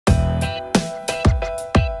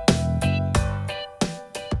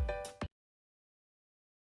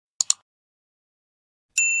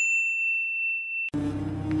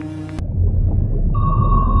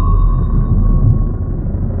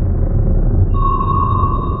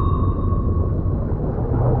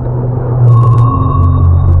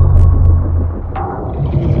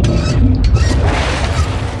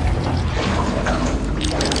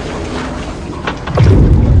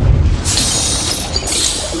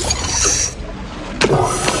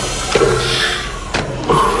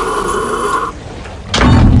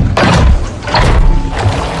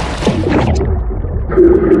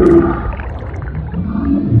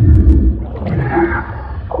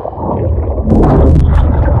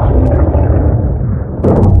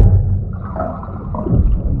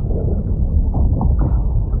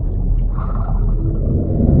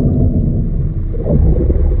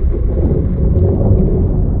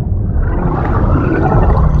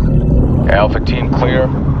Alpha team clear.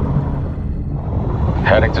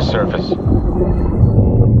 Heading to surface.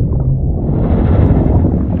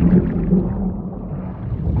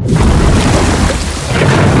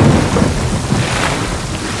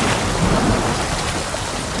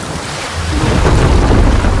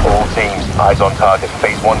 All teams, eyes on target.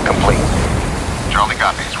 Phase 1 complete. Charlie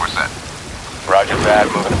copies. We're set. Roger that.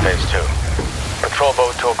 Moving to phase 2. Patrol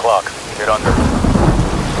boat 2 o'clock. Get under.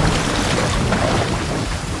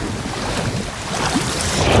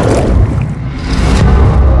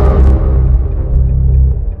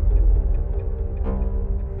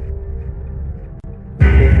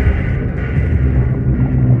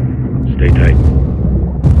 Stay tight.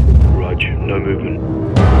 Rog, no movement.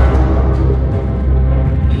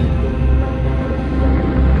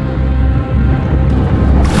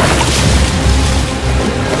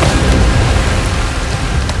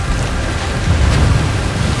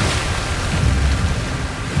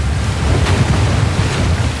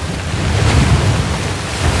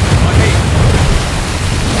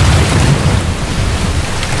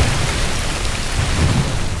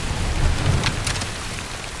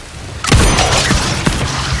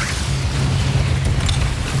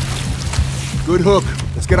 Good hook.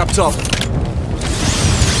 Let's get up top.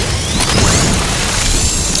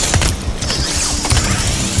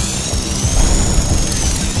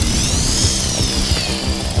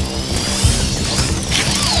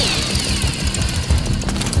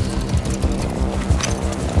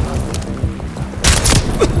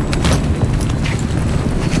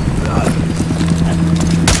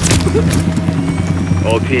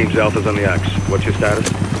 All teams, Alpha's on the axe. What's your status?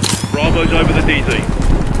 Bravo's over the DZ.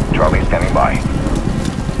 Charlie standing by.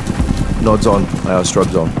 Nods on.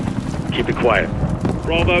 Strugs on. Keep it quiet.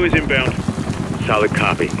 Bravo is inbound. Solid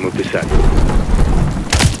copy. Move to set.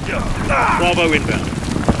 Bravo inbound.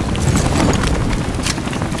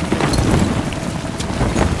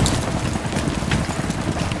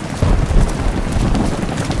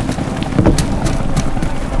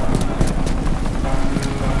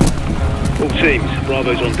 All teams,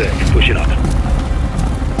 Bravo's on deck. Pushing up.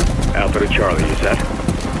 Alpha to Charlie, you set?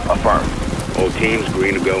 Affirm. All teams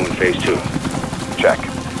green to go in phase 2. Check.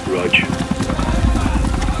 Rog.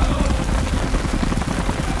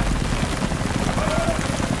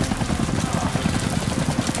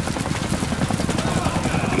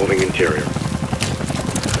 Moving interior.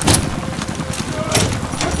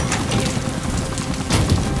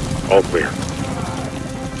 All clear.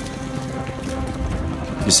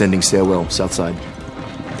 Descending stairwell, south side.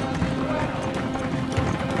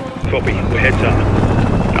 Copy. We're heads up.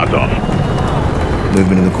 Knocked off.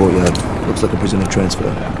 Movement in the courtyard. Looks like a prisoner transfer.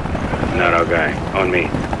 Not our guy. On me.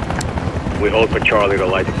 We hold for Charlie to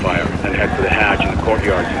light the fire, then head for the hatch in the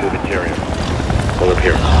courtyard to move interior. Hold up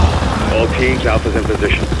here. All teams, Alpha's in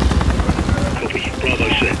position. Copy. Bravo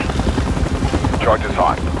set. Charge is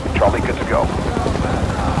hot. Charlie good to go.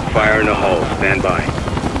 Fire in the hole. Stand by.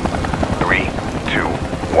 3, 2,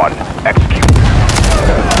 1. Execute.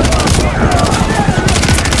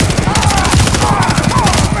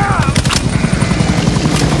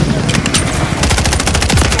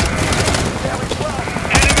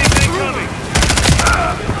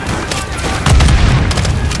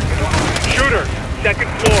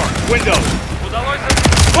 Second floor. Windows.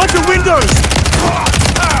 Bunch of windows!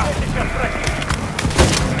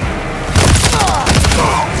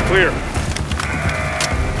 Clear.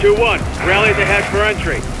 2-1. Rally at the hatch for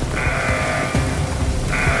entry.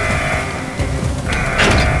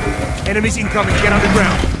 Enemies incoming. Get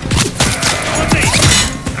underground.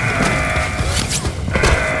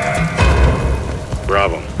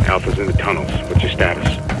 Bravo. Alpha's in the tunnels. What's your status?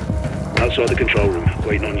 Outside the control room.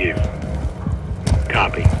 Waiting on you.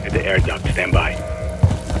 Copy. At the air duct. Stand by.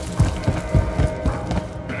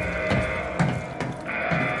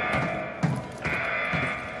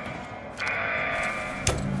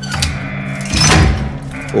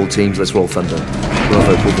 All teams, let's roll thunder.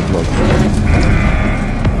 Bravo, pull the plug.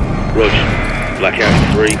 Roger. Blackout.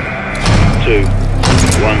 3, 2,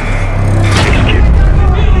 1. Execute.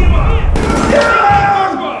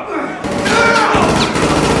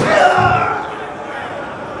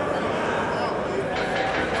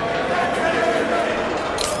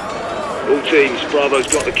 All teams, Bravo's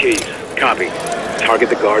got the keys. Copy. Target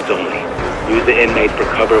the guards only. Use the inmates for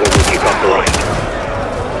cover when we kick off the riot.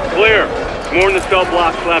 Clear. More in the cell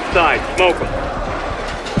blocks left side. Smoke them.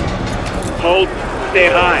 Hold.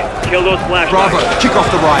 Stay high. Kill those flashlights. Bravo, kick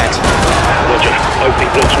off the riot. Roger.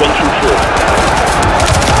 Opening blocks 1 through 4.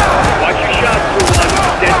 Watch your shots,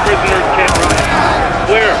 2-1. Dead prisoners can't remain.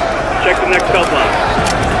 Clear. Check the next cell block.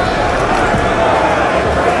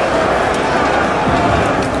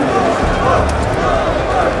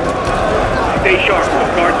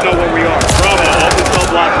 know where we are. Bravo, open cell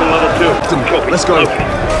blocks on level 2. Copy. Let's go. Okay.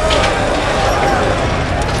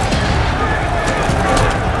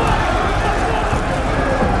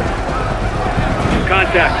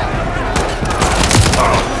 Contact.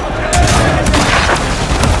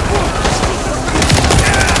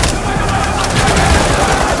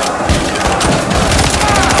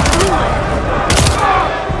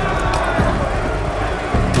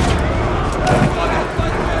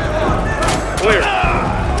 Clear.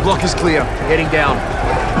 Block is clear. Heading down.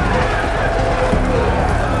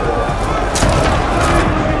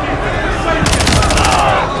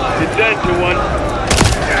 Descend to 1.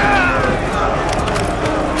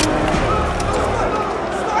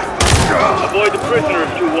 Avoid the prisoners,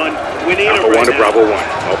 2-1. We need Alpha it 1 right to now. Bravo 1.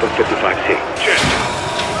 Open 55C. Check.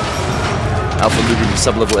 Alpha moving to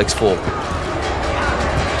sub-level X4.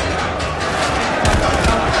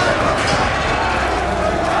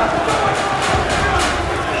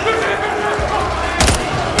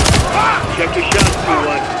 Check your shots,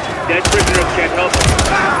 2-1. Dead prisoners can't help us.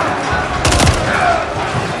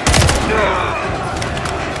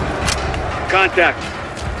 Contact.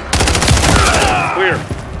 Clear.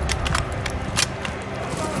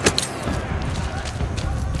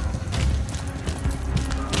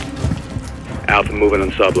 Alpha moving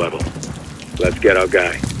on sub-level. Let's get our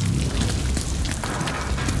guy.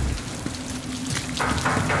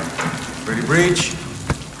 Ready, breach.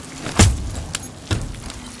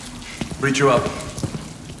 Breach, you up.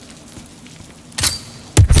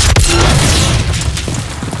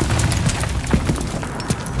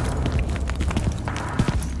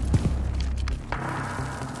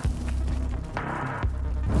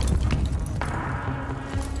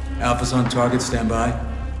 Alpha's on target, stand by.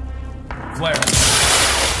 Flare.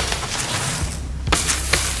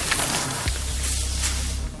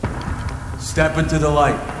 Step into the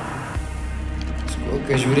light.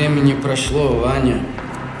 Сколько ж времени прошло, Ваня?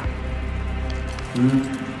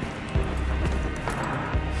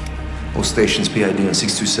 All stations PID on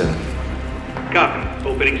 627. Copy.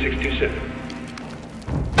 Opening 627.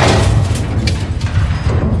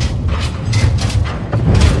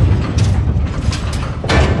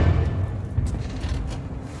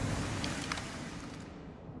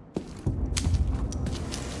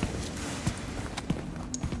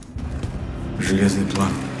 Железный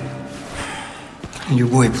план.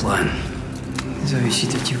 Любой план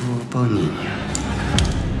зависит от его выполнения.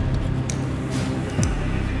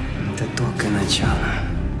 Это только начало.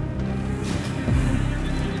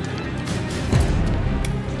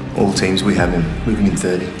 All teams, we have him. Moving in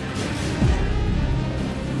 30.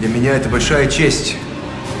 Для меня это большая честь,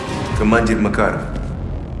 командир Макаров.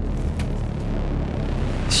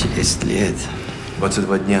 6 лет.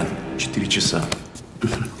 22 дня, 4 часа.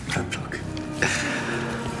 Браток.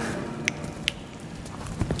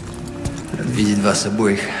 Рад видеть вас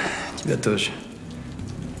обоих. Тебя тоже.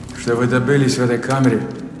 Что вы добились в этой камере?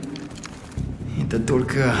 Это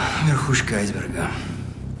только верхушка айсберга.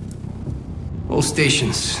 All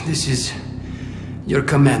stations, this is your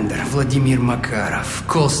commander, Vladimir Makarov.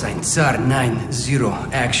 Call sign Tsar 90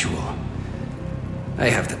 actual. I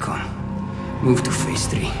have the con. Move to phase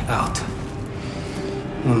 3. Out.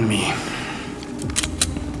 On me.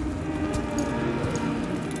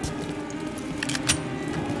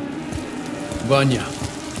 Vanya,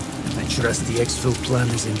 I trust the exfil plan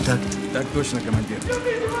is intact. Так точно, командир.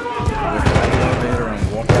 Elevator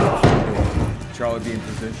and walk out the door. Charlie be in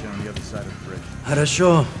position on the other side of the bridge.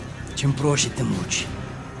 Хорошо. Чем проще, тем лучше.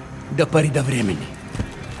 До поры до времени.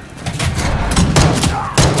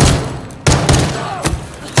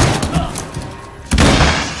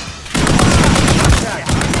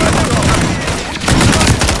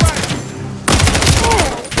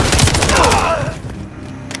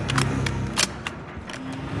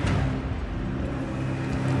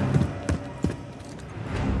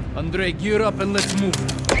 Andrei, gear up and let's move.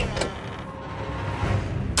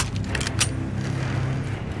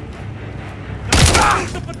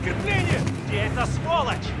 Подкрепление! Где эта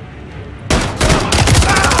сволочь?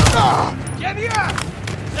 Дядя!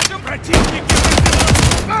 Это противники!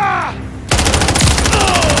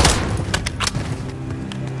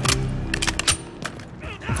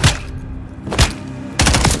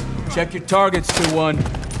 Check your targets, 2-1.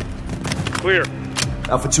 Clear.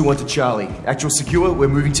 Alpha 2-1 to Charlie. Actual secure, we're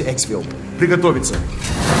moving to Xville. Приготовиться.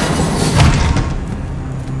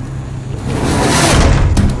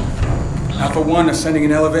 Alpha 1 ascending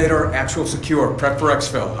an elevator, actual secure. Prep for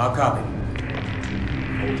exfil. How copy?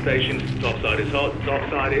 All stations, top side is hot, top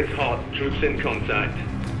side is hot. Troops in contact.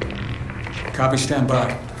 Copy, stand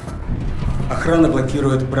by. Охрана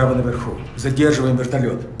блокирует право наверху. Задерживаем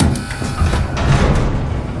вертолет.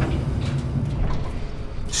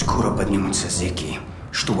 скоро поднимутся зэки,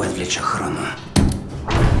 чтобы отвлечь охрану.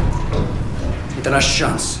 Это наш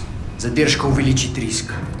шанс. Задержка увеличит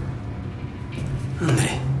риск.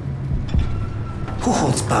 Андрей, who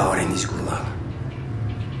holds power in this gulag?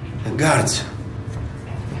 The guards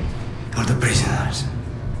or the prisoners?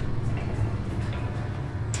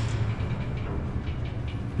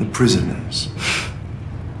 The prisoners.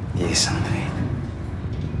 Yes, Андрей.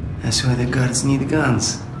 That's why the guards need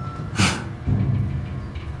guns.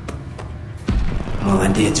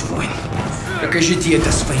 Молодец, воин. Покажите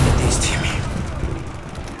это своими действиями.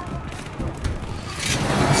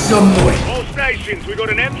 За мной! All stations, we got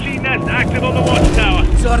an MC nest active on the watchtower.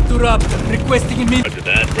 It's Arthur Raptor, requesting immediate... After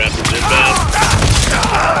that, Raptors inbound.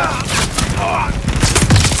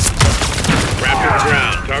 Raptors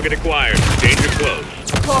ground, target acquired. Danger close.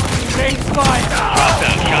 Copy, range fire! Shots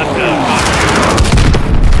down.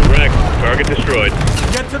 Direct, target destroyed.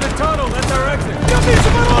 Get to the tunnel, that's our exit. Я вижу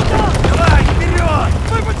ворота! Давай, вперед!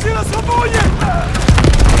 Мы почти на свободе!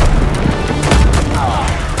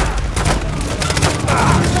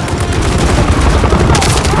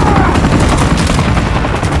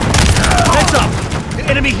 Heads up! The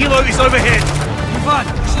enemy helo is overhead! Ivan,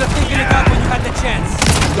 you should have taken it out when you had the chance.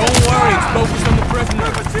 Don't worry, it's focused on the prisoner.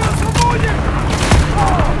 Мы почти на свободе!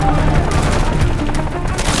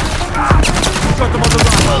 Что там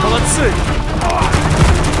одобрано? Молодцы!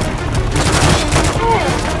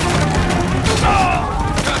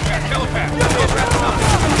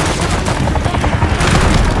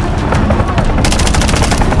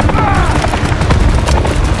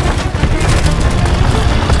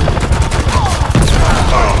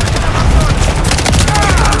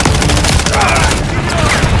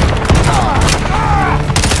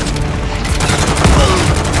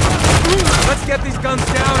 Let's get these guns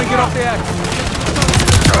down and get off the edge.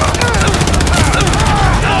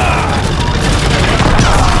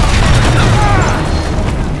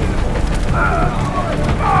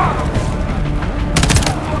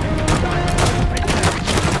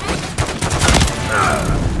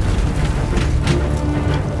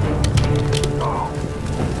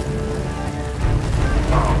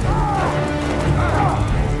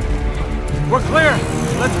 We're clear.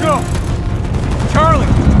 Let's go. Charlie,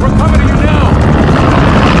 we're coming to you now.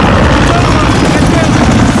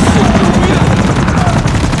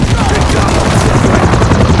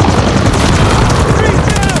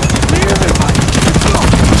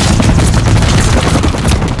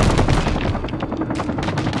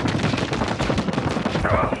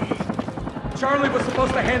 Charlie was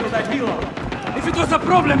supposed to handle that helo. If it was a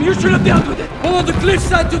problem, you should have dealt with it. Follow the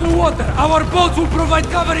cliffside to the water. Our boats will provide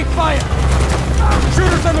covering fire.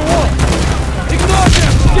 Shooters on the wall. Ignore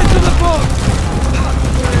them. Get to the boat.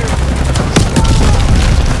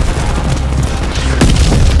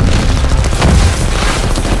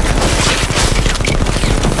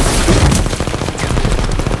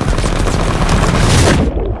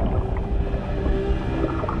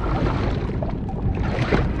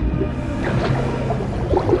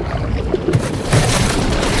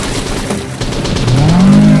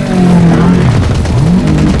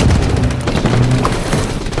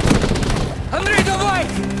 Андрей, давай!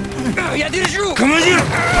 Я держу! Командир!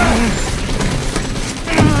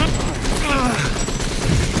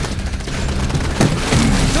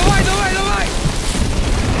 Давай, давай, давай!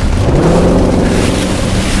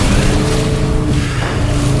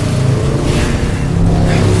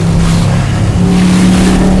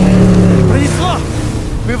 Пронесло!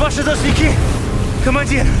 Мы ваши должники!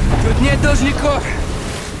 Командир! Тут нет должников.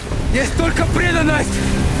 Есть только преданность.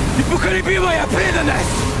 Непоколебимая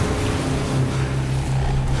преданность.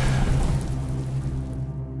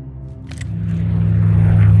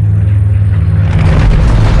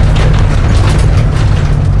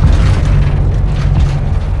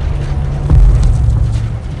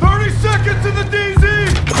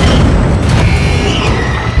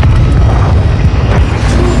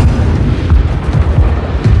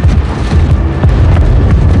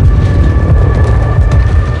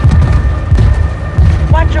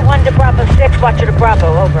 Watcher to Bravo,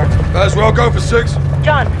 over. As well, go for 6.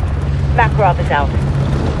 John, Makarov is out.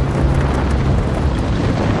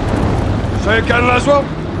 Say again, Laswell.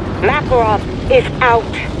 Makarov is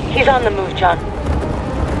out. He's on the move, John.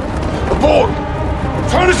 Aboard!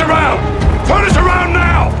 Turn us around! Turn us around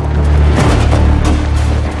now!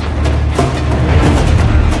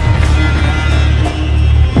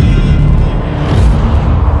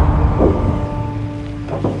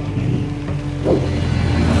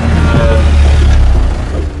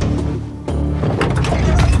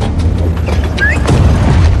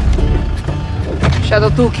 Shadow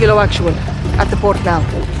 2, Kilo actual. At the port now.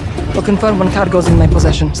 We'll confirm when cargo's in my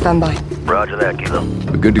possession. Stand by. Roger that, Kilo.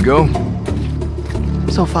 We're good to go?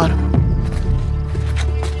 So far.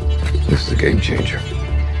 This is a game changer.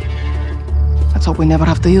 Let's hope we never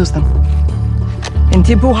have to use them.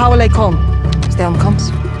 Intibu hawale kom. Stay on comms.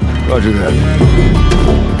 Roger that.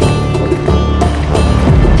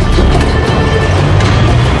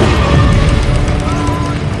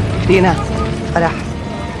 دينا فرح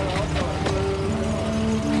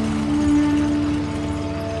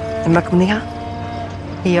أمك منيحة؟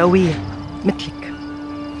 هي قوية مثلك.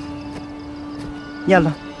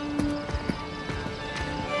 يلا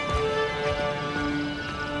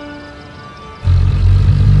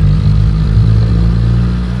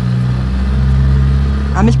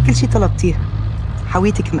عملت كل شي طلبتيه.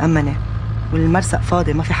 حويتك مأمنة والمرسق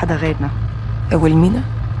فاضي، ما في حدا غيرنا. والمينا؟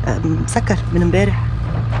 مسكر من امبارح.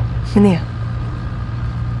 منيح.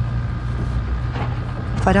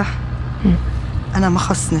 فرح أنا ما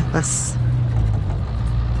خصني بس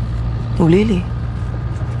قوليلي.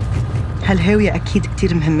 هالهاوية أكيد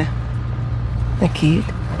كتير مهمة. أكيد.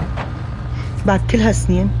 بعد كل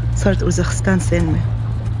هالسنين صارت أوزبكستان سالمة.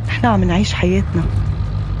 نحن عم نعيش حياتنا.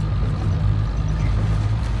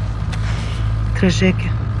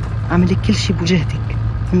 ترجاكي اعملي كل شي بوجهتك.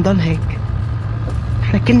 نضل هيك.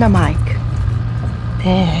 نحن كلنا معك.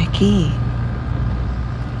 ايه أكيد.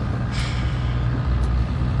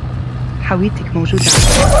 حويتك موجودة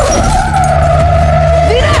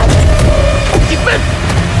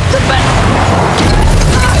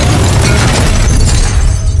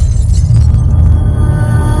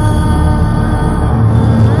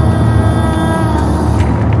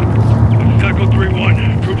Taco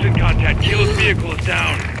 3-1, troops in contact. Kilo's vehicle is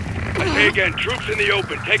down. I say again, troops in the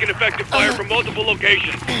open, taking effective fire from multiple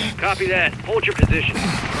locations. Copy that. Hold your position.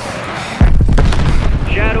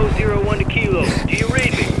 Shadow 01 to Kilo. Do you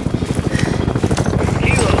read me?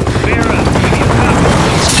 Kilo, Vera, give me a copy.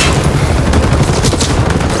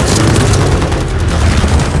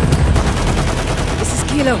 This is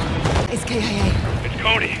Kilo. It's KIA. It's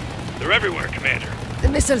Coney. They're everywhere, Commander. The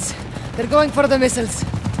missiles. They're going for the missiles.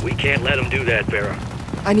 We can't let them do that, Vera.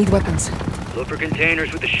 I need weapons. Look for containers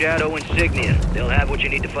with the Shadow insignia. They'll have what you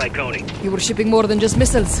need to fight Coney. You were shipping more than just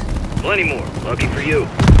missiles. Plenty more. Lucky for you.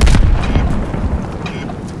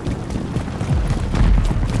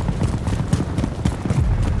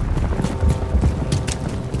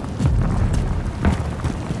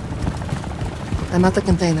 I'm at the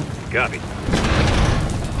container. Copy.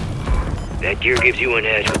 That gear gives you an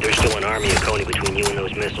edge, but there's still an army of Coney between you and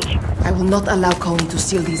those missiles. I will not allow Coney to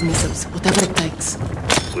steal these missiles, whatever it takes.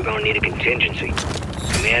 We're gonna need a contingency.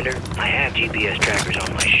 Commander, I have GPS trackers on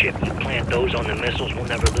my ship. You plant those on the missiles,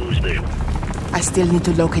 we'll never lose visual. I still need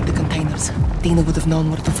to locate the containers. Dina would have known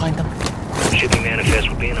where to find them. The shipping manifest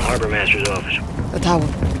will be in the harbor master's office. The tower.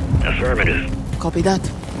 Affirmative. Copy that.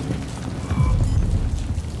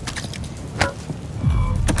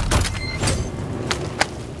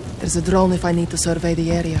 There's a drone if I need to survey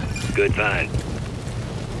the area. Good find.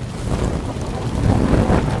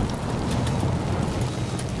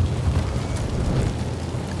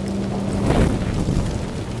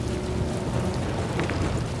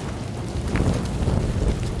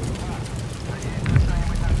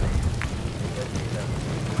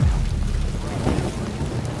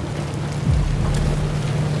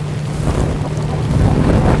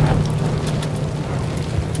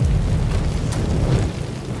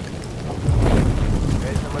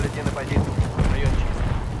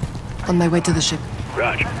 On my way to the ship.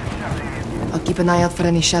 Roger. I'll keep an eye out for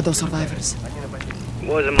any Shadow survivors.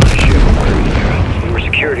 Wasn't my ship. We were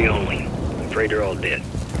security only. I'm afraid they're all dead.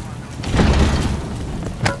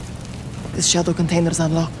 This Shadow container's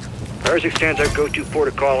unlocked. Parsec stands our go-to port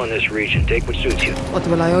of call in this region. Take what suits you. What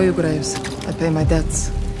will I owe you, Graves? I pay my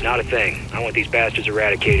debts. Not a thing. I want these bastards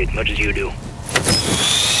eradicated, much as you do.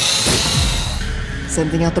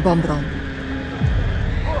 Sending out the bomb drone.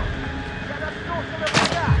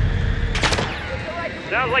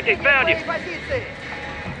 Sounds like they found you.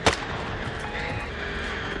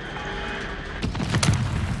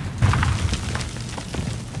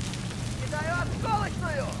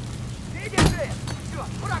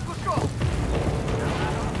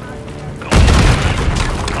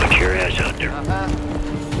 Watch your ass out there.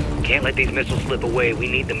 Can't let these missiles slip away. We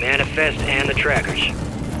need the manifest and the trackers.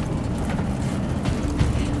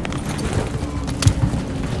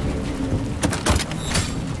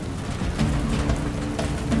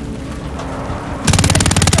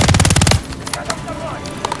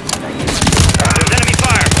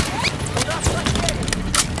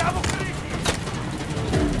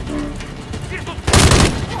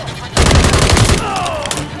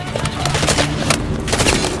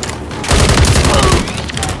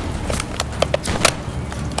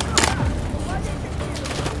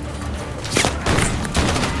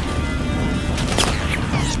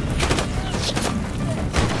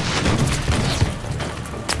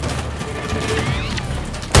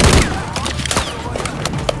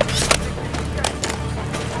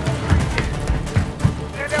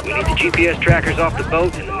 GPS trackers off the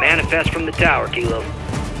boat and the manifest from the tower, Kilo.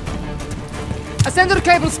 Ascender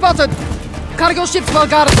cable spotted. Cargo ship's well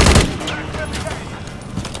guarded.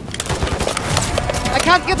 I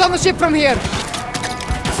can't get on the ship from here.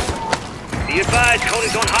 Be advised,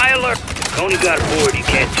 Coney's on high alert. If Coney got aboard, you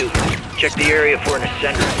can't do. Check the area for an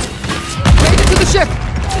ascender. Take it to the ship.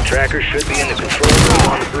 The trackers should be in the control room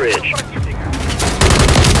on the bridge.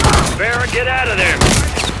 Farrah, get out of there.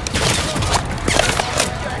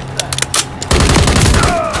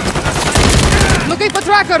 Looking for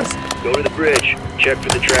trackers. Go to the bridge. Check for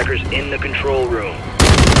the trackers in the control room.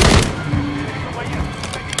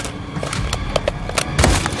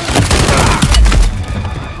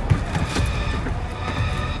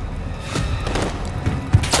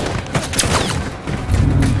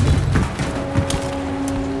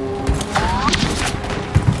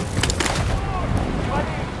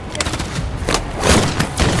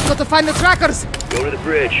 Got to find the trackers. Go to the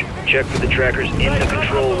bridge. Check for the trackers in the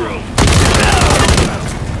control room.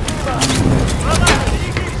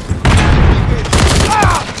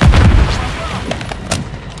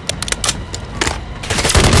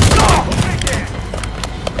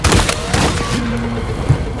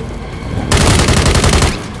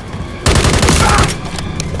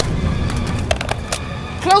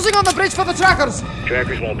 Closing on the bridge for the trackers.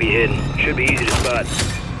 Trackers won't be hidden. Should be easy to spot.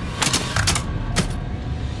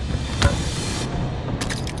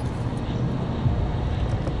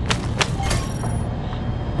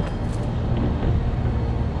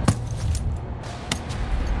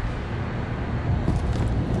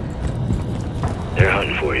 They're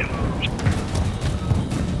hunting for you.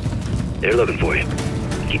 They're looking for you.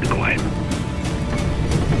 Keep it quiet.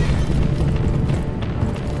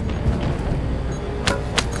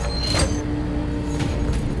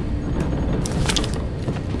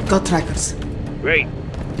 Got trackers. Great.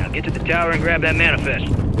 Now get to the tower and grab that manifest.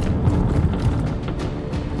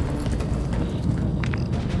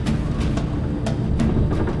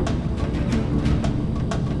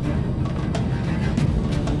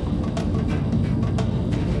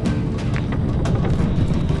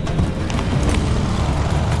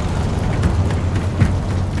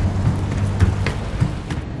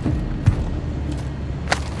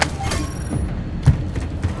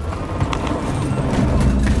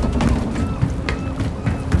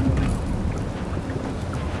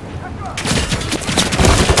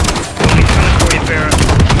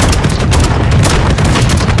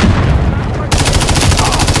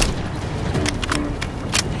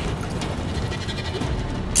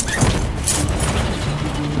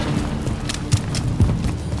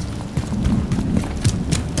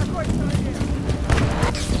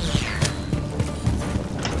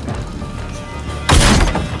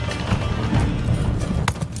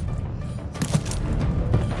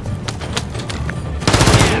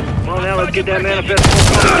 Let's get that manifest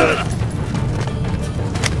before Coney does.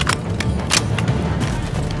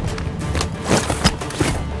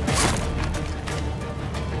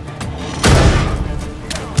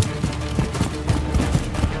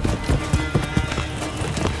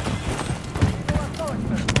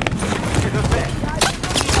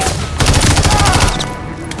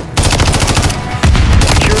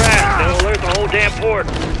 Watch your ass, they'll alert the whole damn port.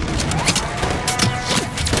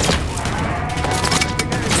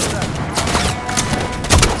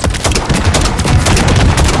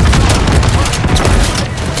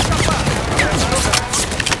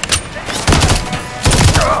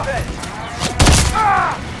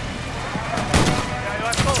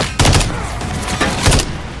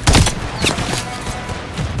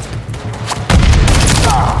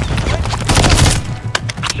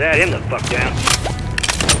 Sat him the fuck down.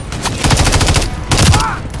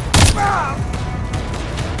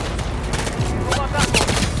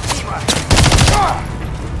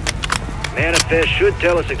 Manifest should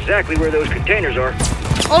tell us exactly where those containers are.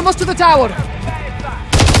 Almost to the tower.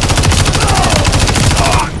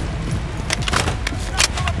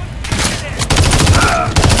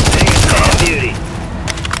 Damn beauty.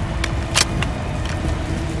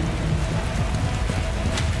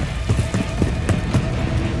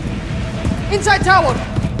 Inside tower.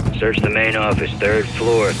 Search the main office, 3rd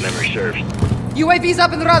floor, if memory serves. UAV's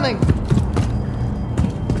up and running.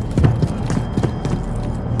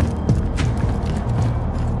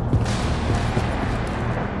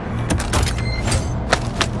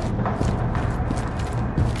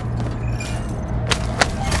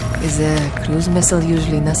 Is a cruise missile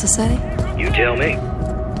usually necessary? You tell me.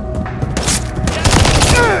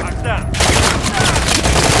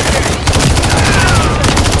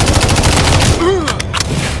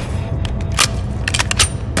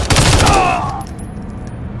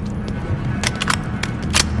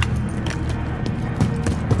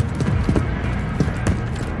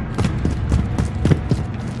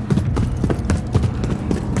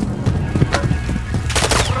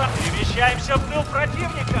 Попадайся в тыл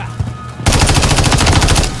противника!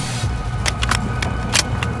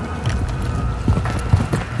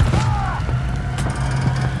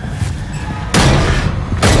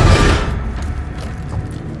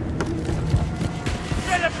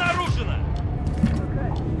 Цель обнаружена!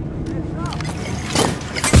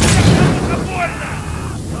 Больно!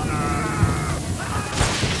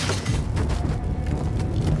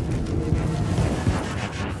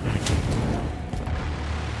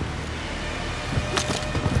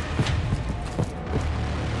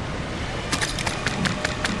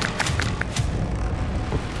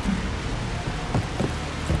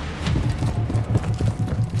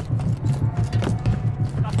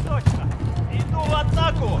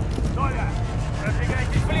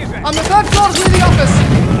 On the third floor to the office!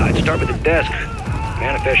 I'd start with the desk.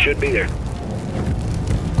 Manifest should be there.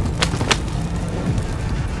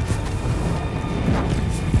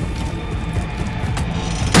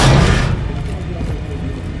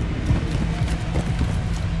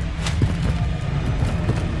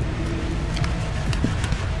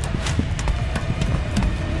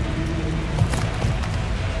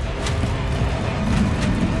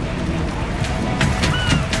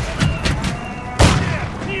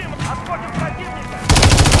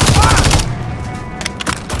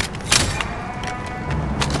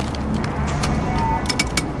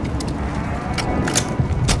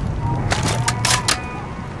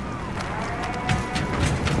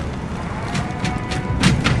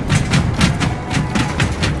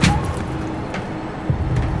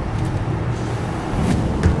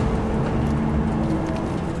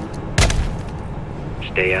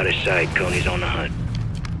 Stay out of sight. Coney's on the hunt.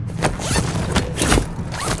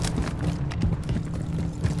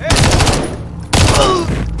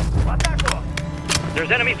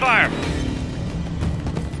 There's enemy fire!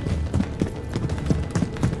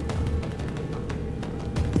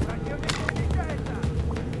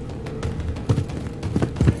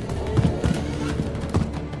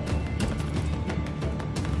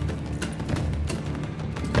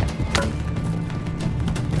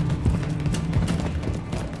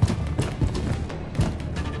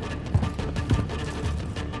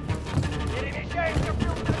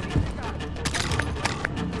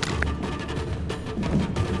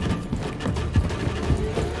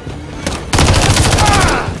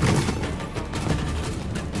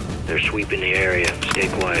 They're sweeping the area. Stay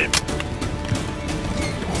quiet.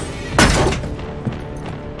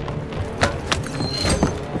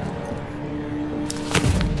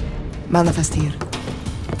 Manifest here.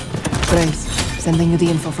 Graves, sending you the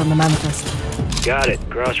info from the manifest. Got it.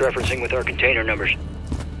 Cross-referencing with our container numbers.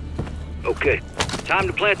 Okay. Time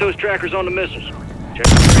to plant those trackers on the missiles. Check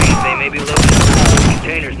the screens. They may be loaded into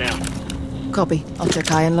containers now. Copy. I'll check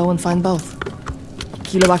high and low and find both.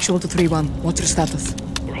 Kilo actual to 3-1. What's your status?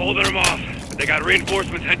 We're holding them off. They got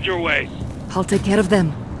reinforcements headed your way. I'll take care of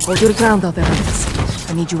them. Hold your ground out there, Elvis.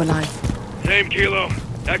 I need you alive. Same, Kilo.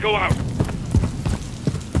 Echo out.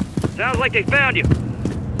 Sounds like they found you.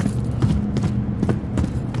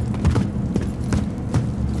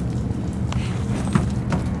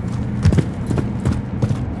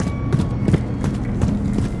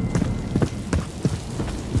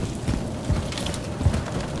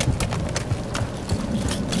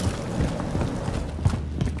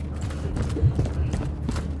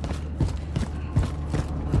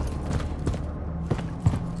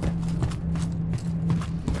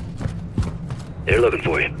 They're looking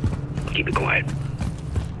for you. Keep it quiet.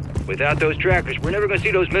 Without those trackers, we're never gonna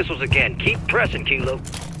see those missiles again. Keep pressing, Kilo.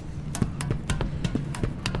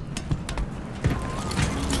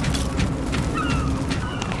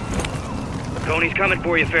 Coney's coming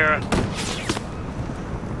for you, Farah.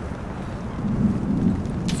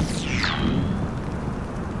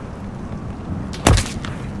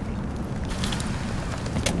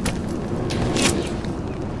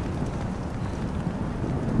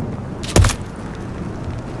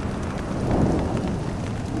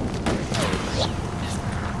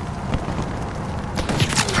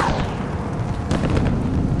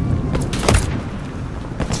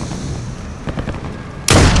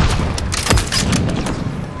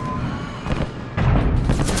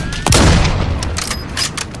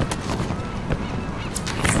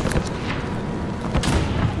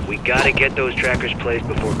 Gotta get those trackers placed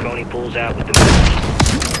before Coney pulls out with the missiles.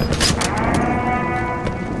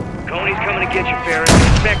 Coney's coming to get you,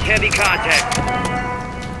 Farah. Expect heavy contact.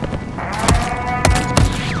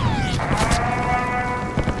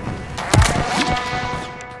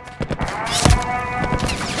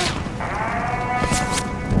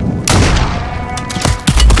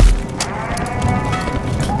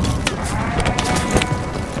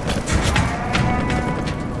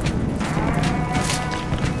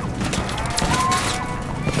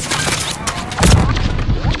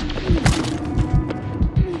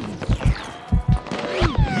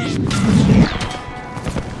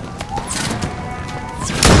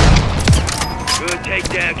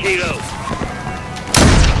 down, Kilo.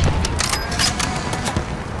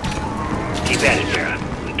 Keep at it, Sarah.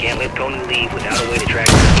 We can't let Conan leave without a way to track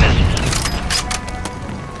his missiles.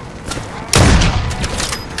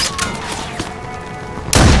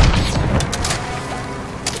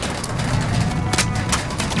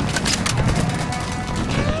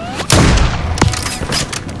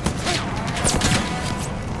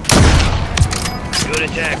 Good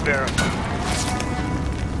attack, Barrow.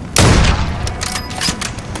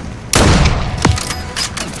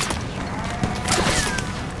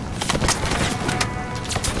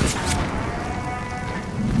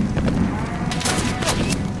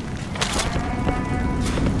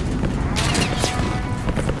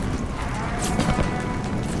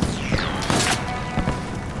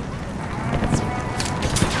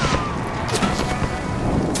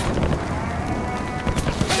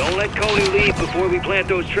 Don't let Coney leave before we plant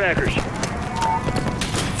those trackers.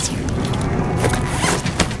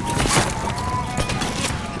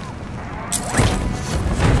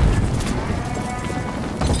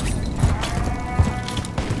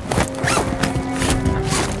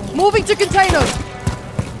 Moving to containers!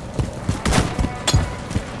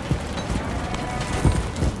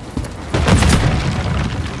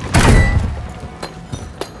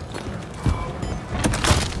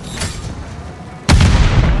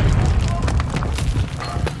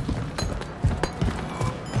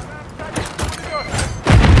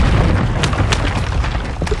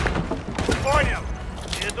 Понял.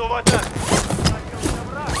 Иду в атаку.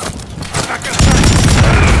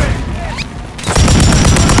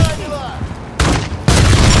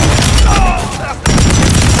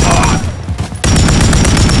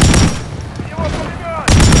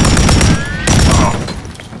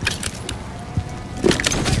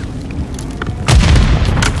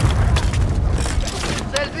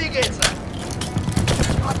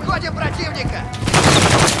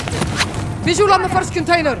 Visual on the first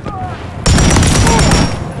container!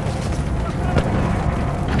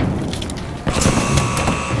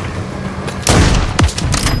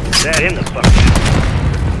 That in the fuck?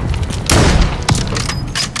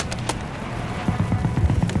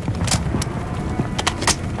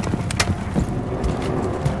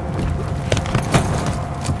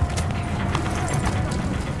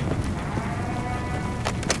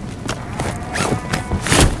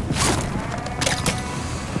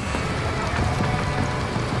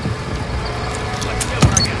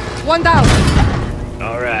 One down!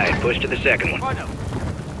 Alright, push to the second one.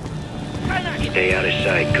 Stay out of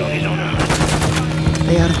sight, Coney's on the hunt.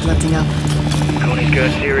 They aren't letting up. Coney's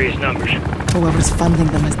got serious numbers. Whoever's funding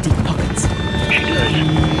them has deep pockets. She does.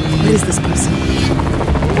 Where is this person?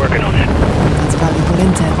 We're working on it. That's valuable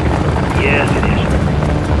intel. Yes, it is.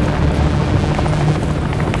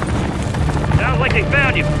 Sounds like they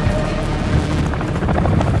found you.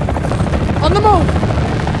 On the move!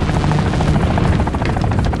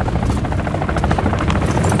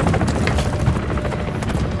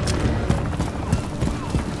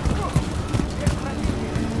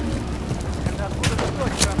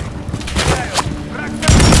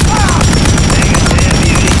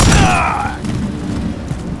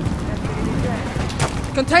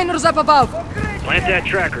 Containers up above! Plant that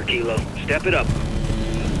tracker, Kilo. Step it up.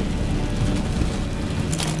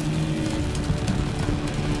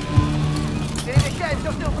 Перемещай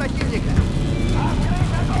все в тыл противника.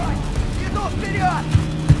 Иду вперед!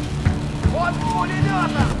 Он с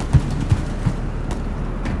пулеметом!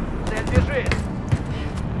 Цель бежит!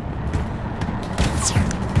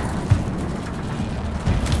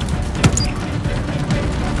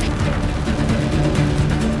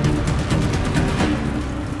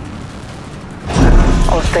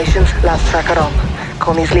 All stations, last tracker on.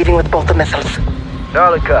 Coney's leaving with both the missiles.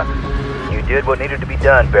 Solid copy. You did what needed to be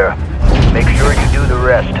done, Barrow. Make sure you do the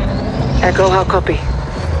rest. Echo, how copy?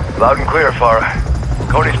 Loud and clear, Farah.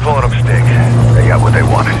 Coney's pulling up stakes. They got what they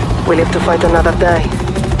wanted. We live to fight another day.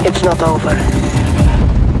 It's not over.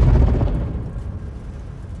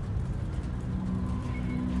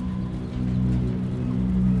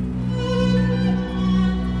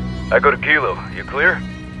 I go to Kilo. You clear?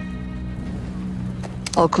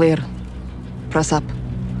 All clear. Press up.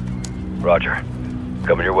 Roger.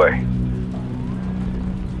 Coming your way.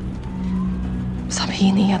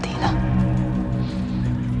 سامحيني يا دينا.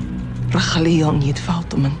 رح خليهم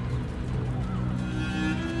يتفاوتوا من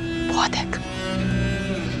بوعدك.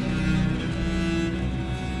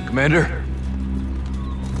 Commander?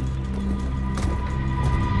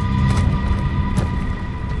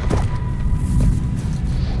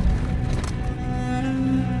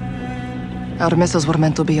 Our missiles were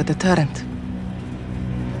meant to be a deterrent.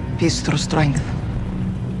 Peace through strength.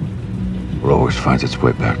 It always finds its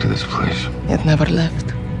way back to this place. It never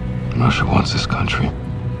left. Russia wants this country.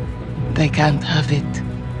 They can't have it.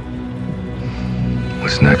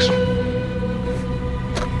 What's next?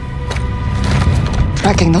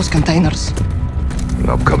 Tracking those containers.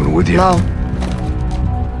 I'm coming with you. No.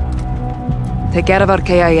 Take care of our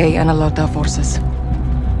KIA and alert our forces.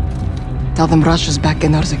 Tell them Russia's back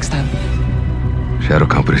in Urzikstan. Shadow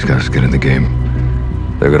Company's got to get in the game.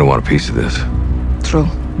 They're gonna want a piece of this. True.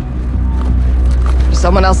 There's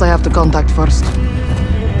someone else I have to contact first.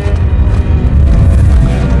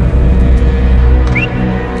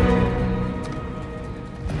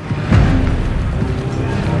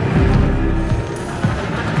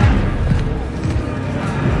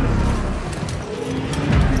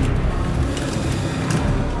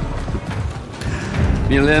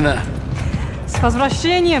 Милена, С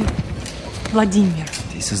возвращением, Владимир.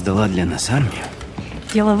 ты создала для нас армию?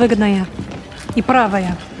 Дело выгодное и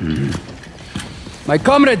правое. My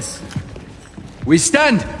comrades, we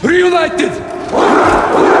stand reunited!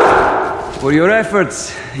 For your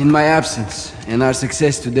efforts in my absence and our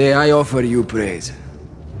success today, I offer you praise.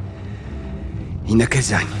 И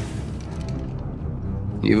наказание.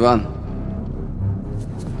 Иван,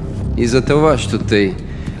 из-за того, что ты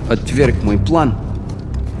отверг мой план,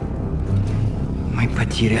 мы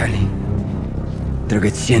потеряли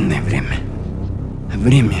драгоценное время.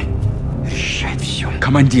 Время решает все.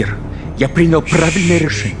 Командир, я принял правильное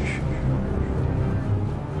решение.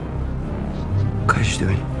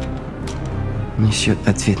 Каждый несет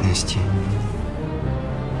ответственности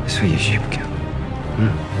за свои ошибки.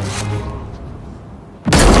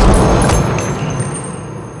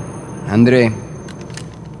 Андрей,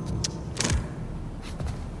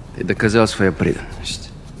 ты доказал свою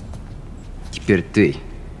преданность. Теперь ты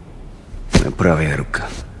моя правая рука.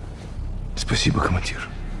 Спасибо, командир.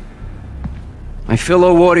 My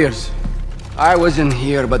fellow warriors, I wasn't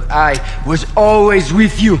here, but I was always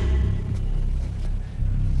with you.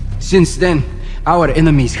 Since then, our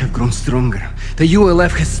enemies have grown stronger. The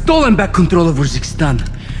ULF has stolen back control of Urzikstan.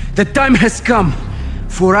 The time has come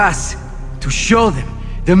for us to show them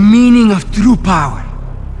the meaning of true power.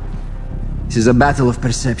 This is a battle of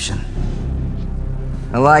perception.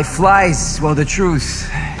 A lie flies while the truth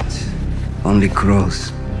only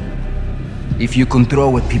crawls. If you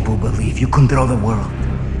control what people believe, you control the world.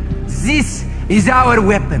 This is our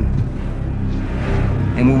weapon.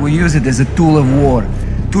 And we will use it as a tool of war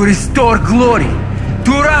to restore glory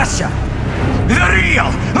to Russia. The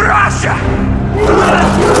real Russia!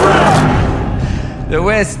 The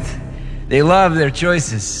West, they love their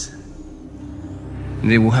choices.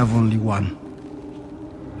 They will have only one.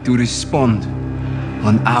 To respond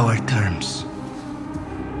on our terms.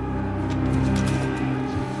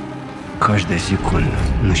 Каждая секунда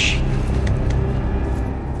на счет.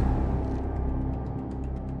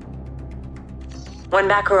 When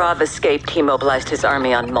Makarov escaped, he mobilized his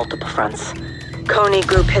army on multiple fronts. Kony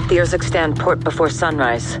Group hit the Urzikstan port before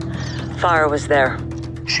sunrise. Farah was there.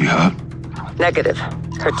 She hurt? Negative.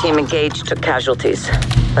 Her team engaged, took casualties.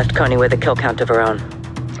 Left Kony with a kill count of her own.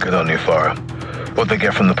 Good on you, Farah. What'd they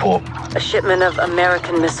get from the port? A shipment of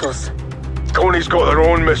American missiles. Kony's got their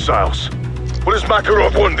own missiles. What does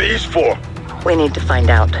Makarov want these for? We need to find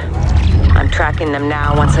out. I'm tracking them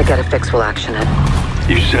now. Once I get a fix, we'll action it.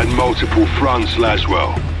 You said multiple fronts,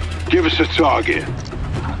 Laswell. Give us a target.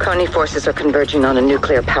 Kony forces are converging on a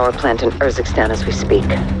nuclear power plant in Urzikstan as we speak.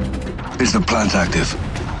 Is the plant active?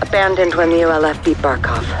 Abandoned when the ULF beat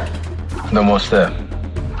Barkov. Then what's there?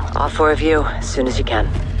 All four of you, as soon as you can.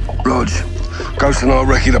 Rog, Ghost and I'll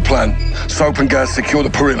recce the plant. Soap and gas secure the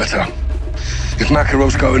perimeter. If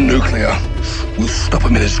Makarov's going nuclear, we'll stop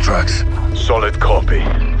him in his tracks. Solid copy.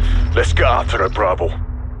 Let's get after it, Bravo.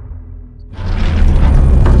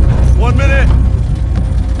 1 minute!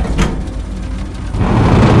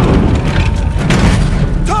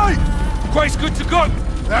 Tight! Quake's good to go!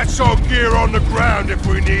 That's our gear on the ground if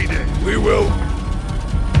we need it. We will.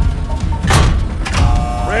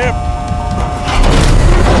 Ramp!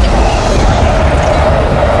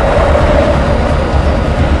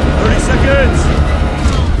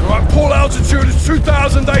 Right, pull altitude is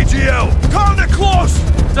 2,000 ATL. Kinda close!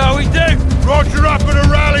 That's how we do. Roger up at a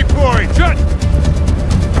rally point. Shut!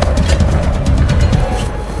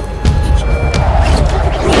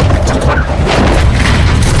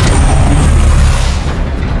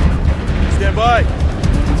 Stand by.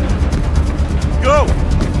 Go!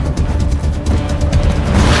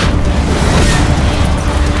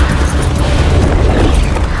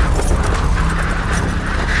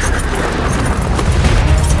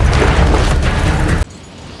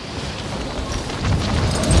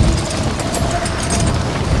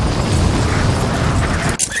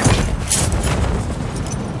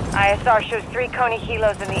 ISR shows 3 Coney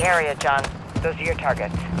helos in the area, John. Those are your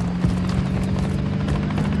targets.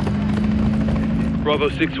 Bravo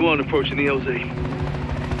 6-1 approaching the LZ.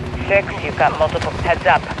 6, you've got multiple... Heads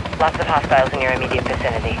up. Lots of hostiles in your immediate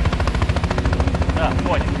vicinity.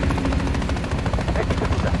 Понял.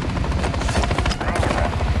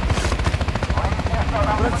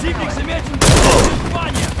 Противник замечен.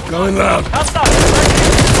 Going loud.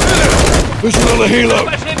 Pushing on the helo.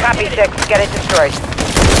 Copy 6. Get it destroyed.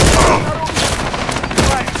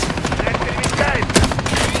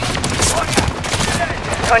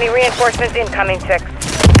 Coney reinforcements incoming, 6.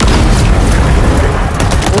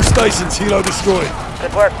 All stations, helo destroyed.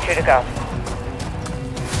 Good work. 2 to go.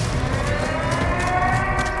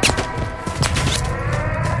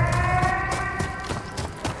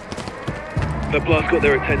 The blast got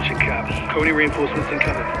their attention, Cap. Coney reinforcements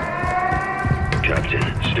incoming. Captain,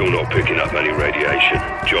 still not picking up any radiation.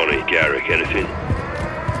 Johnny, Garrick, anything?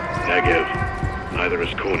 Negative. Neither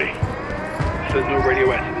is Coney. If there's no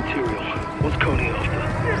radioactive material, what's Coney after?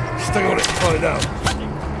 Stay on it and find out.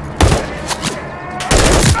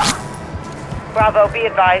 Bravo, be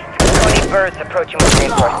advised. Coney birds approaching with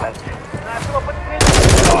reinforcements.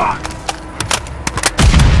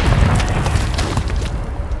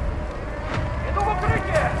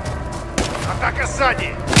 Атака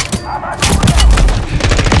сзади!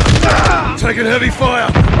 Taking heavy fire.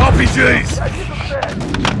 RPGs.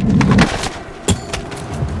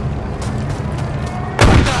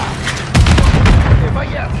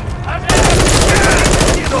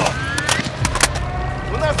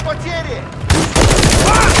 У нас потери!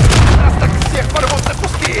 Нас так всех порвут на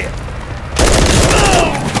куски!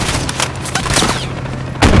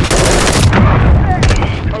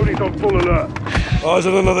 Coney's on full alert. Eyes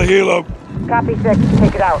on another helo. Copy 6.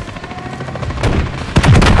 Take it out.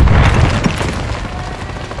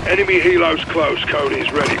 Enemy helo's close.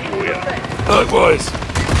 Coney's ready for you. Likewise.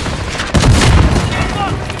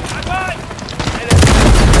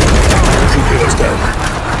 Keep helos down.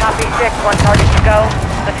 Copy 6. 1 target to go.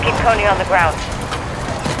 Let's keep Coney on the ground.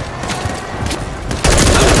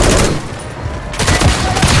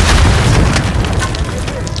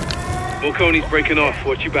 More Coney's breaking off.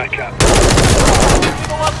 Watch your back, Cap.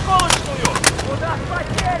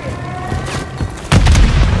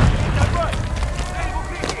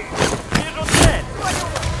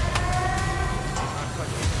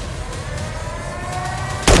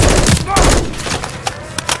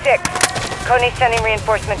 Coney's sending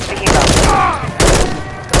reinforcements to helo.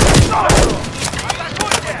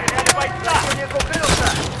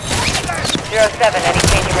 07, any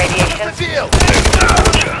change in radiation?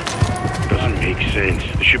 Doesn't make sense.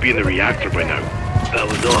 They should be in the reactor by now.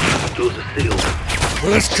 Power's off. Doors are sealed.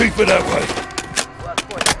 Well, let's keep it that way.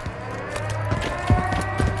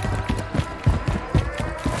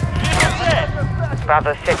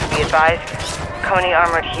 Bravo 6, be advised. Coney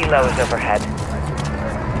armored helo is overhead.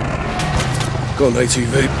 Go on,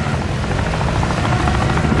 ATV.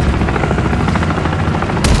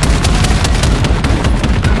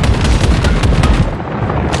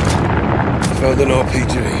 Found an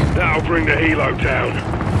RPG. That'll bring the helo down.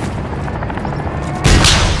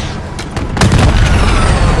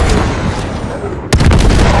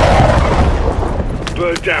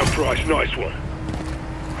 Bird down, Price. Nice one.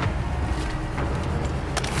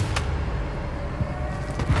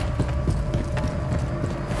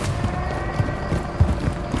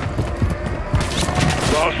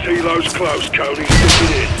 Last helo's close, Cody. Stick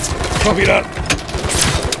it in. Copy that.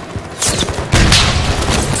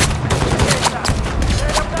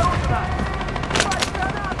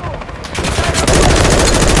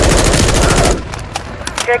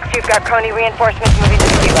 Six, you've got Coney reinforcements moving to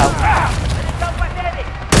the helo.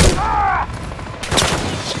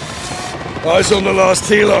 Eyes on the last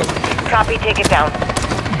helo. Copy, take it down.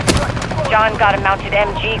 John got a mounted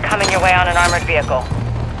MG coming your way on an armored vehicle.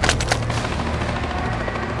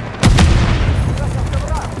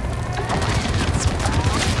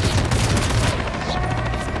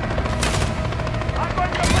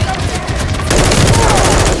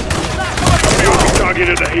 Target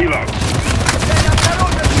at the helo.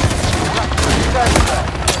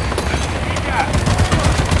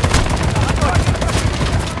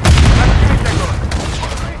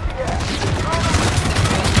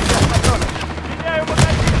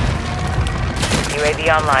 UAV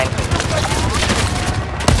online.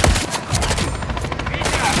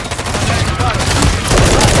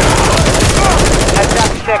 Heads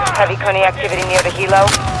up 6, heavy Coney activity near the helo.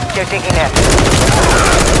 They're digging in.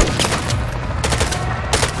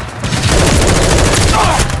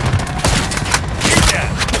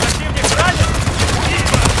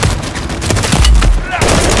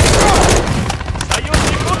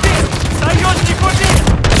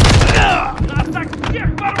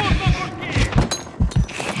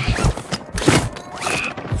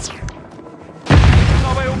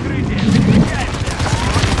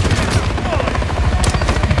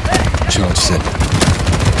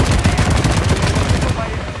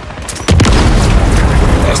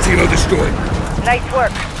 Silo destroyed. Nice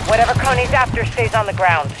work. Whatever Coney's after stays on the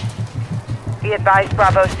ground. Be advised,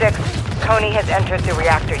 Bravo 6. Coney has entered the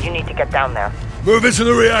reactor. You need to get down there. Move into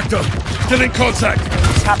the reactor. Still in contact.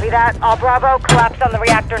 Copy that. All Bravo, collapse on the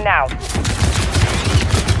reactor now.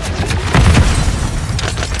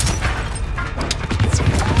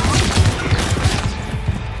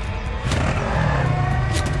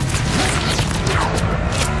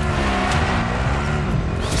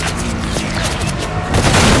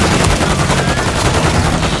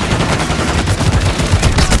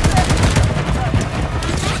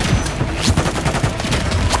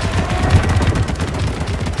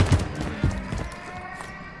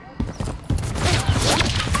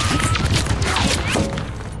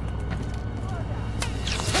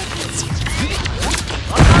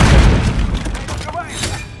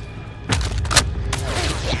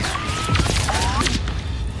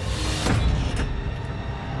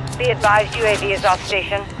 Be advised, UAV is off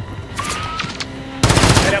station.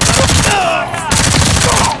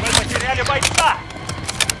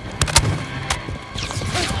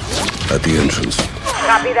 At the entrance.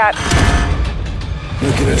 Copy that.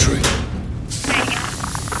 Make an entry.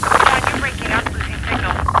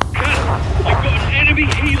 I've got an enemy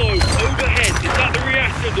helo overhead. It's at the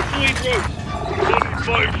reactor, deployed rope.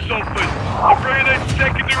 1-5 something. I'm bringing in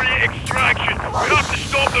secondary extraction. We have to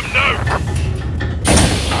stop them now.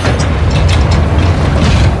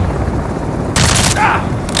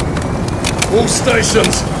 All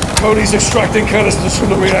stations. Coney's extracting canisters from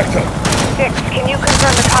the reactor. 6, can you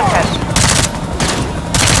confirm the contents?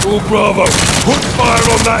 All Bravo. Put fire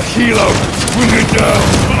on that helo. Bring it down.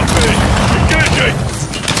 Copy. Engaging.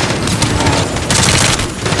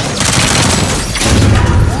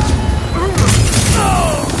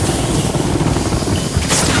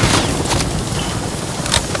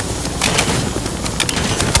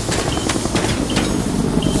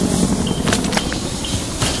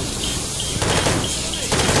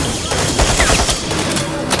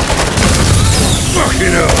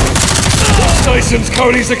 Stations,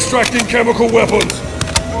 Coney's extracting chemical weapons.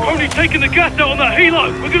 Coney taking the gas out on that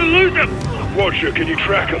helo. We're gonna lose him. Roger, can you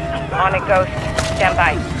track him? On it, Ghost. Stand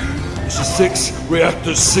by. This is 6.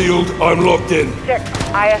 Reactors sealed. I'm locked in. 6.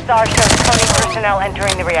 ISR shows Coney personnel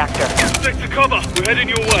entering the reactor. Stick to cover. We're heading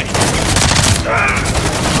your way.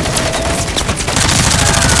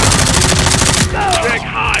 Check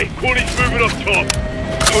high. Coney's moving up top.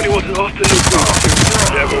 Coney wasn't after nuclear.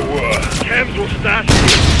 Never were. Chems will stash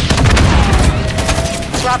here.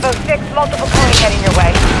 Bravo 6, multiple Coney heading your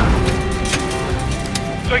way.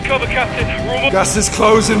 Take cover, Captain. We're Gas is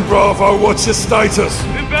closing, Bravo. What's your status?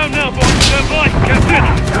 inbound now, boss. Stand by. Captain,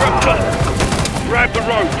 you're up top. Grab the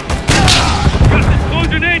rope. Gas is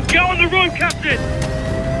closing in. Get on the rope, Captain.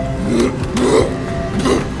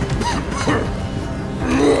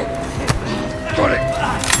 Got it.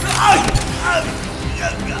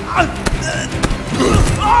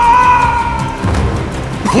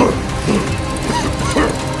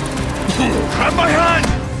 Grab my hand!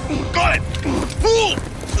 Got it!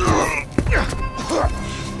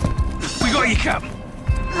 We got you, Cap.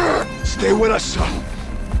 Stay with us, sir.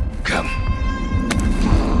 Cap.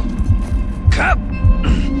 Cap!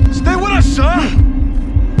 Stay with us, sir!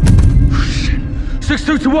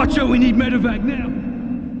 6-2 to Watcher, we need medevac now.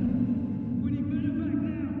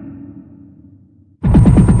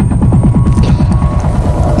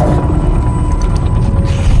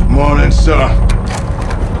 Morning, sir.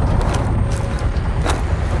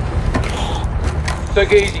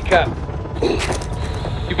 Take it easy, Cap.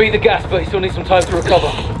 You beat the gas, but you still need some time to recover.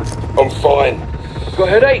 I'm fine. Got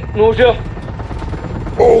a headache? Nausea?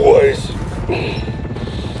 Always.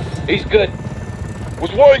 He's good.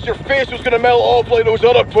 Was worried your face was gonna melt off like those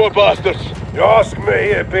other poor bastards. You ask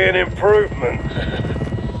me, it'd be an improvement.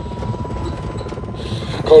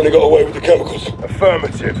 Coney got away with the chemicals.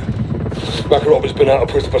 Affirmative. Makarov has been out of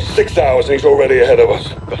prison for 6 hours and he's already ahead of us.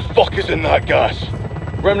 The fuck is in that gas?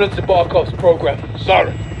 Remnants of Barkov's program.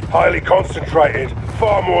 Sorry. Highly concentrated,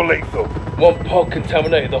 far more lethal. One pod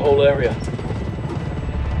contaminated the whole area.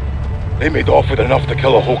 They made off with enough to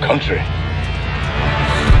kill a whole country.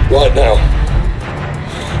 Right now,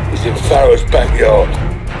 he's in Farrow's backyard.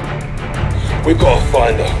 We've got to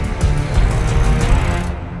find her.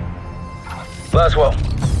 Laswell,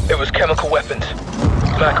 it was chemical weapons.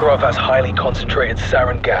 Makarov has highly concentrated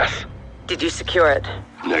sarin gas. Did you secure it?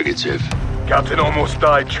 Negative. Captain almost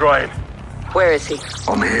died trying. Where is he?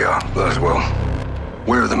 I'm here, Laswell.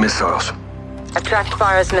 Where are the missiles? I tracked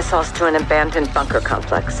Farah's missiles to an abandoned bunker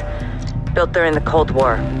complex. Built during the Cold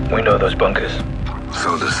War. We know those bunkers.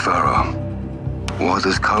 So does Farah. Why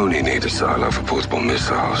does Coney need a silo for portable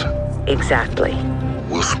missiles? Exactly.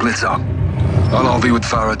 We'll split up. I'll RV with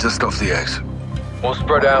Farah just off the X. We'll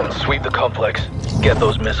spread out and sweep the complex. Get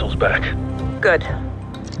those missiles back. Good.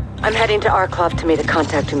 I'm heading to Arklov to meet a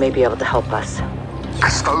contact who may be able to help us.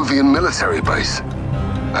 Custovian military base.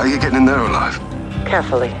 How are you getting in there alive?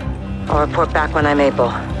 Carefully. I'll report back when I'm able.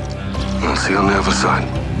 I'll see you on the other side.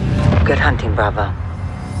 Good hunting, Bravo.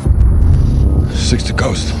 6 to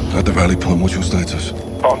Ghost. At the rally point, what's your status?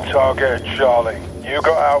 On target, Charlie. You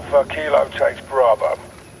got Alpha, Kilo takes Bravo.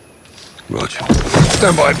 Roger.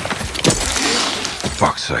 Stand by.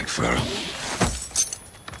 Fuck's sake, Farah.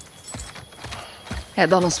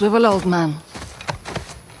 Head on a swivel, old man.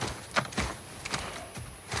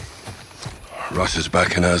 Russia's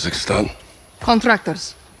back in Kazakhstan.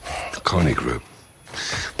 Contractors. The Connie Group.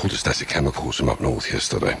 Pulled a stash of chemicals from up north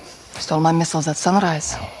yesterday. Stole my missiles at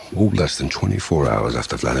sunrise. All less than 24 hours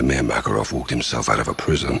after Vladimir Makarov walked himself out of a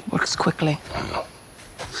prison. Works quickly. Well,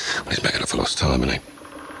 he's making up for lost time, isn't he?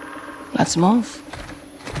 Let's move.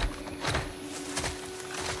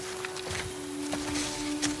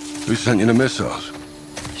 Who sent you the missiles?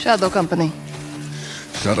 Shadow Company.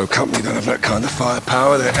 Shadow Company don't have that kind of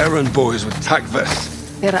firepower. They're errand boys with tack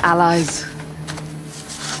vests. They're allies.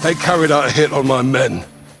 They carried out a hit on my men.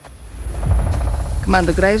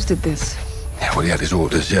 Commander Graves did this. Yeah, well, he had his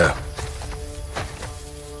orders, yeah.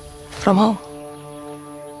 From who?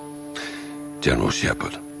 General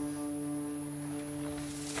Shepard.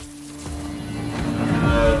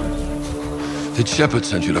 Did Shepard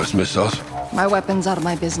send you those missiles? My weapons are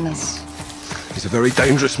my business. He's a very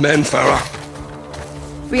dangerous man, Farah.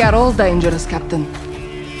 We are all dangerous, Captain.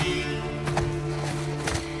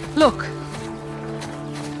 Look.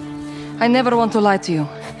 I never want to lie to you,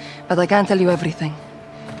 but I can't tell you everything.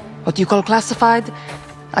 What you call classified,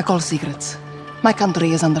 I call secrets. My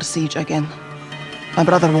country is under siege again. My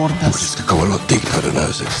brother warned us. Just to go a lot deeper than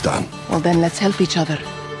Kazakhstan. Well, then let's help each other.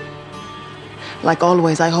 Like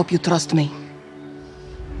always, I hope you trust me.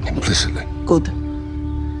 Implicitly. Good.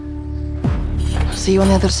 I'll see you on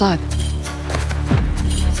the other side.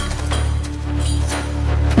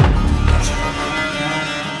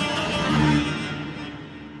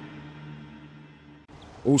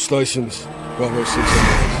 All stations. Bravo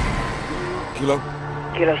 600. Kilo?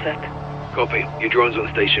 Kilo set. Copy. Your drone's on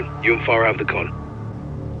station. You and Farah have the con.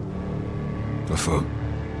 Affirm.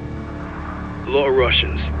 A lot of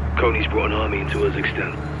Russians. Coney's brought an army into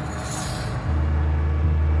Kazakhstan.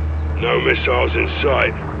 No missiles in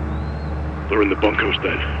sight. They're in the bunkers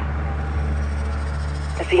then.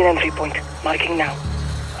 I see an entry point. Marking now.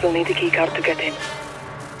 You'll need a keycard to get in.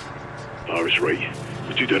 Lara's right.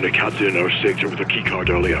 The two down the cats in our sector with a keycard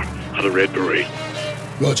earlier. Had a red beret.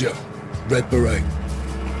 Roger. Red beret.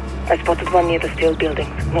 I spotted one near the steel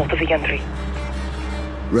buildings, north of the entry.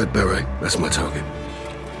 Red beret. That's my target.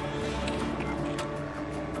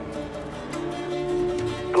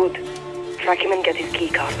 Good. Track him and get his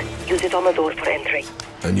keycard. Use it on the door for entry.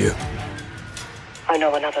 And you? I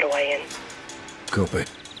know another way in. Copy.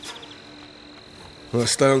 Well,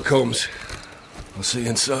 stay on comms. I'll see you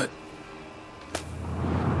inside.